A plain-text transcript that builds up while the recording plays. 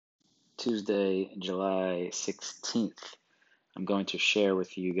Tuesday, July 16th. I'm going to share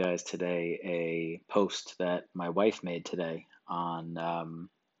with you guys today a post that my wife made today on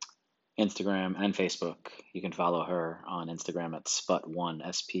Instagram and Facebook. You can follow her on Instagram at Sput1,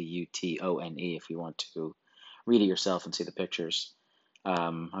 Sputone, if you want to read it yourself and see the pictures.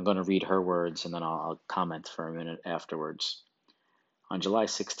 I'm going to read her words and then I'll comment for a minute afterwards. On July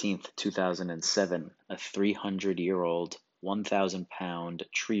 16th, 2007, a 300-year-old, 1,000-pound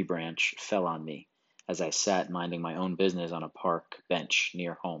tree branch fell on me as I sat minding my own business on a park bench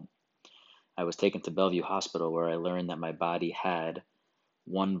near home. I was taken to Bellevue Hospital where I learned that my body had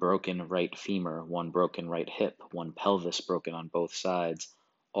one broken right femur, one broken right hip, one pelvis broken on both sides,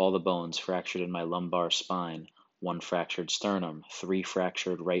 all the bones fractured in my lumbar spine, one fractured sternum, three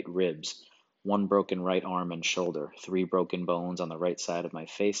fractured right ribs, one broken right arm and shoulder, three broken bones on the right side of my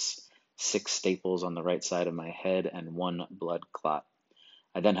face, six staples on the right side of my head, and one blood clot.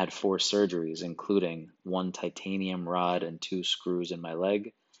 I then had four surgeries, including one titanium rod and two screws in my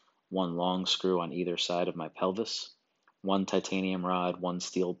leg, one long screw on either side of my pelvis, one titanium rod, one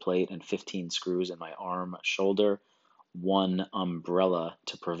steel plate, and 15 screws in my arm, shoulder, one umbrella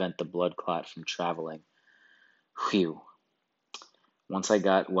to prevent the blood clot from traveling. Whew. Once I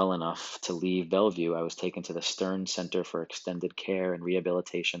got well enough to leave Bellevue, I was taken to the Stern Center for Extended Care and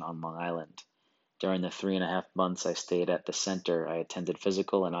Rehabilitation on Long Island. During the 3.5 months I stayed at the center, I attended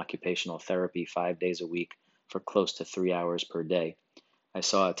physical and occupational therapy 5 days a week for close to 3 hours per day. I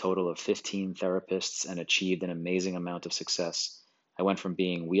saw a total of 15 therapists and achieved an amazing amount of success. I went from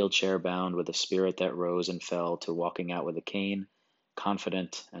being wheelchair bound with a spirit that rose and fell to walking out with a cane,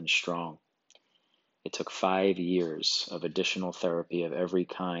 confident and strong. It took 5 years of additional therapy of every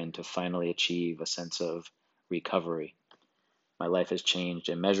kind to finally achieve a sense of recovery. My life has changed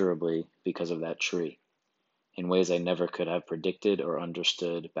immeasurably because of that tree, in ways I never could have predicted or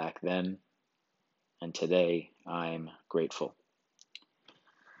understood back then, and today I'm grateful.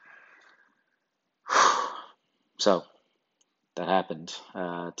 So, that happened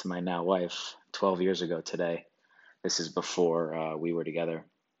to my now wife 12 years ago today. This is before we were together.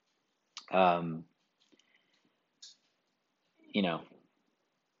 Um, you know,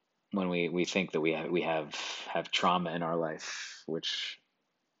 when we think that we have trauma in our life, which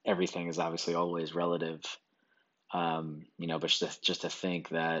everything is obviously always relative. But just to think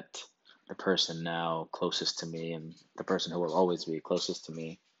that the person now closest to me and the person who will always be closest to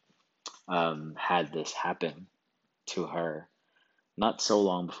me had this happen to her not so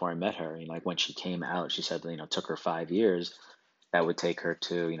long before I met her. Like when she came out, she said, it took her 5 years. That would take her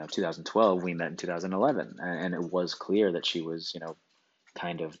to, 2012. We met in 2011. And it was clear that she was,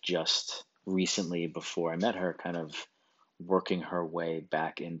 kind of just recently before I met her, kind of working her way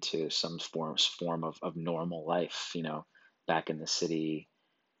back into some form of normal life, back in the city,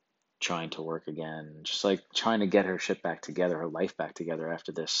 trying to work again, just like trying to get her shit back together, her life back together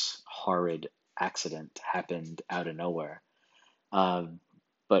after this horrid accident happened out of nowhere. Um,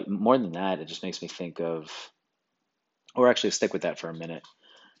 but more than that, it just makes me think of, or actually stick with that for a minute.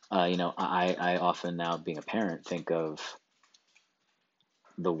 I often now being a parent think of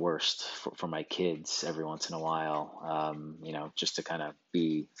the worst for my kids every once in a while, just to kind of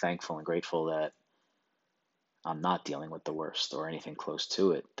be thankful and grateful that I'm not dealing with the worst or anything close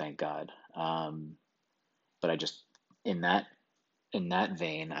to it, thank God. But I just, in that in that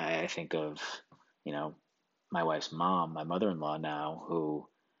vein, I think of, you know, my wife's mom, my mother-in-law now, who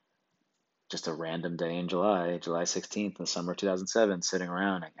just a random day in July 16th in the summer of 2007, sitting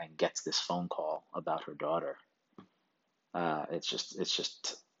around and gets this phone call about her daughter. It's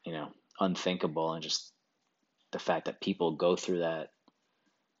just, unthinkable. And just the fact that people go through that,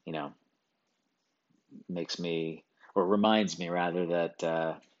 you know, makes me, or reminds me rather,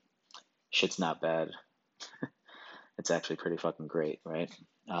 that shit's not bad. It's actually pretty fucking great, right?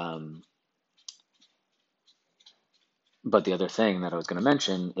 Um, but the other thing that I was going to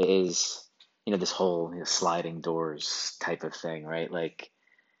mention is, this whole sliding doors type of thing, right? Like,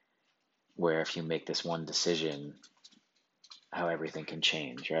 where if you make this one decision, how everything can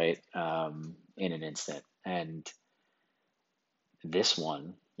change, right? In an instant. And this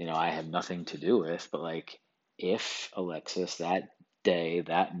one, I had nothing to do with, but like, if Alexis that day,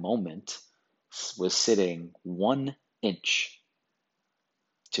 that moment, was sitting 1 inch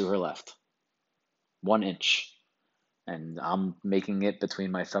to her left, 1 inch, and I'm making it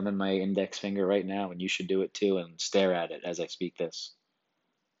between my thumb and my index finger right now, and you should do it too and stare at it as I speak this.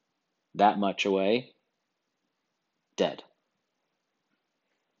 That much away, dead.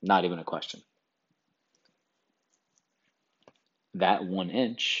 Not even a question. That 1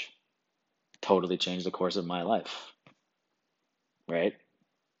 inch totally changed the course of my life, right?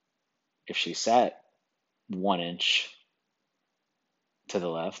 if she sat 1 inch to the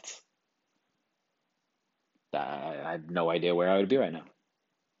left, I have no idea where I would be right now.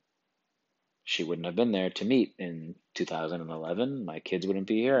 She wouldn't have been there to meet in 2011. My kids wouldn't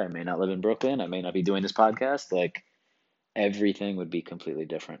be here. I may not live in Brooklyn. I may not be doing this podcast. Like, everything would be completely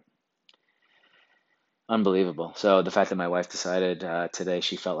different. Unbelievable. So the fact that my wife decided today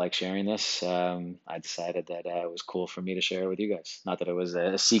she felt like sharing this, I decided that it was cool for me to share it with you guys. Not that it was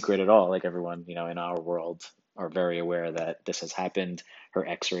a secret at all. Like, everyone, in our world are very aware that this has happened. Her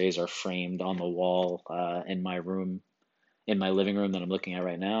X-rays are framed on the wall in my room, in my living room that I'm looking at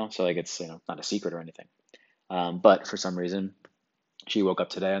right now. So, like, it's not a secret or anything. But for some reason, she woke up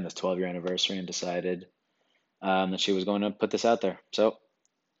today on this 12-year anniversary and decided that she was going to put this out there. So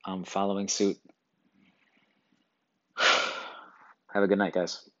I'm following suit. Have a good night,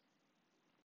 guys.